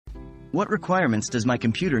What requirements does my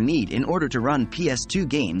computer need in order to run PS2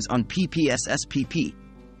 games on PPSSPP?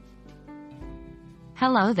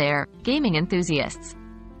 Hello there, gaming enthusiasts.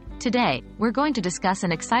 Today, we're going to discuss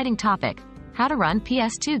an exciting topic: how to run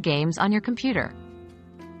PS2 games on your computer.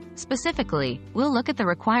 Specifically, we'll look at the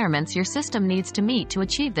requirements your system needs to meet to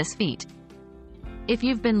achieve this feat. If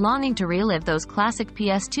you've been longing to relive those classic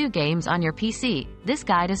PS2 games on your PC, this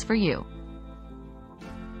guide is for you.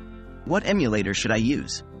 What emulator should I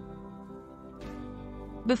use?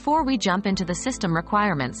 Before we jump into the system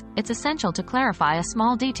requirements, it's essential to clarify a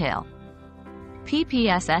small detail.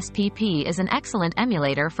 PPSSPP is an excellent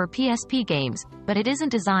emulator for PSP games, but it isn't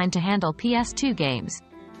designed to handle PS2 games.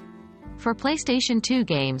 For PlayStation 2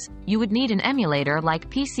 games, you would need an emulator like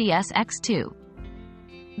PCSX2.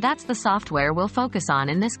 That's the software we'll focus on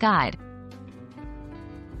in this guide.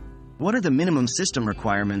 What are the minimum system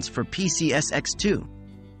requirements for PCSX2?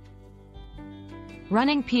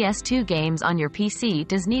 Running PS2 games on your PC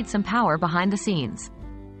does need some power behind the scenes.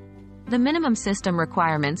 The minimum system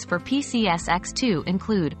requirements for PCSX2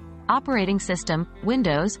 include operating system,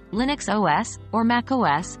 Windows, Linux OS, or Mac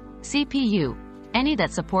OS, CPU, any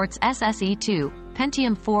that supports SSE2,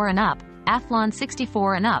 Pentium 4 and up, Athlon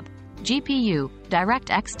 64 and up, GPU,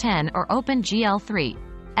 DirectX 10 or OpenGL3,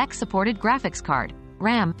 X-supported graphics card,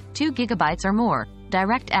 RAM, 2 GB or more,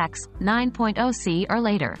 DirectX 9.0C or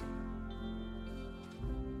later.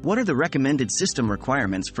 What are the recommended system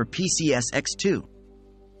requirements for PCSX2?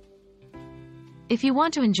 If you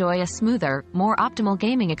want to enjoy a smoother, more optimal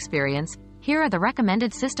gaming experience, here are the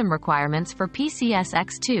recommended system requirements for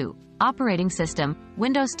PCSX2: operating system,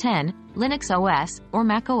 Windows 10, Linux OS, or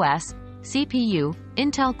Mac OS, CPU,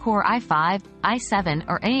 Intel Core i5, i7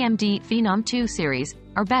 or AMD Phenom 2 series,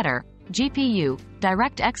 or better, GPU,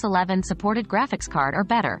 DirectX 11 supported graphics card or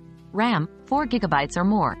better, RAM, 4 GB or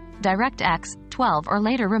more, DirectX 12 or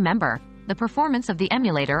later. Remember, the performance of the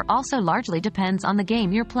emulator also largely depends on the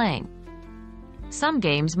game you're playing. Some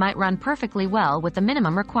games might run perfectly well with the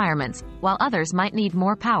minimum requirements, while others might need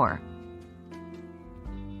more power.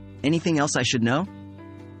 Anything else I should know?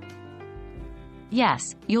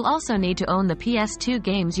 Yes, you'll also need to own the PS2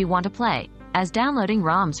 games you want to play, as downloading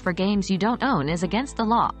ROMs for games you don't own is against the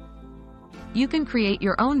law. You can create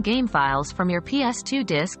your own game files from your PS2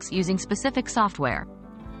 discs using specific software.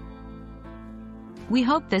 We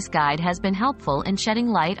hope this guide has been helpful in shedding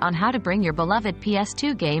light on how to bring your beloved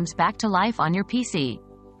PS2 games back to life on your PC.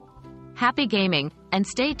 Happy gaming, and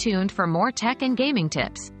stay tuned for more tech and gaming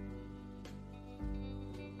tips.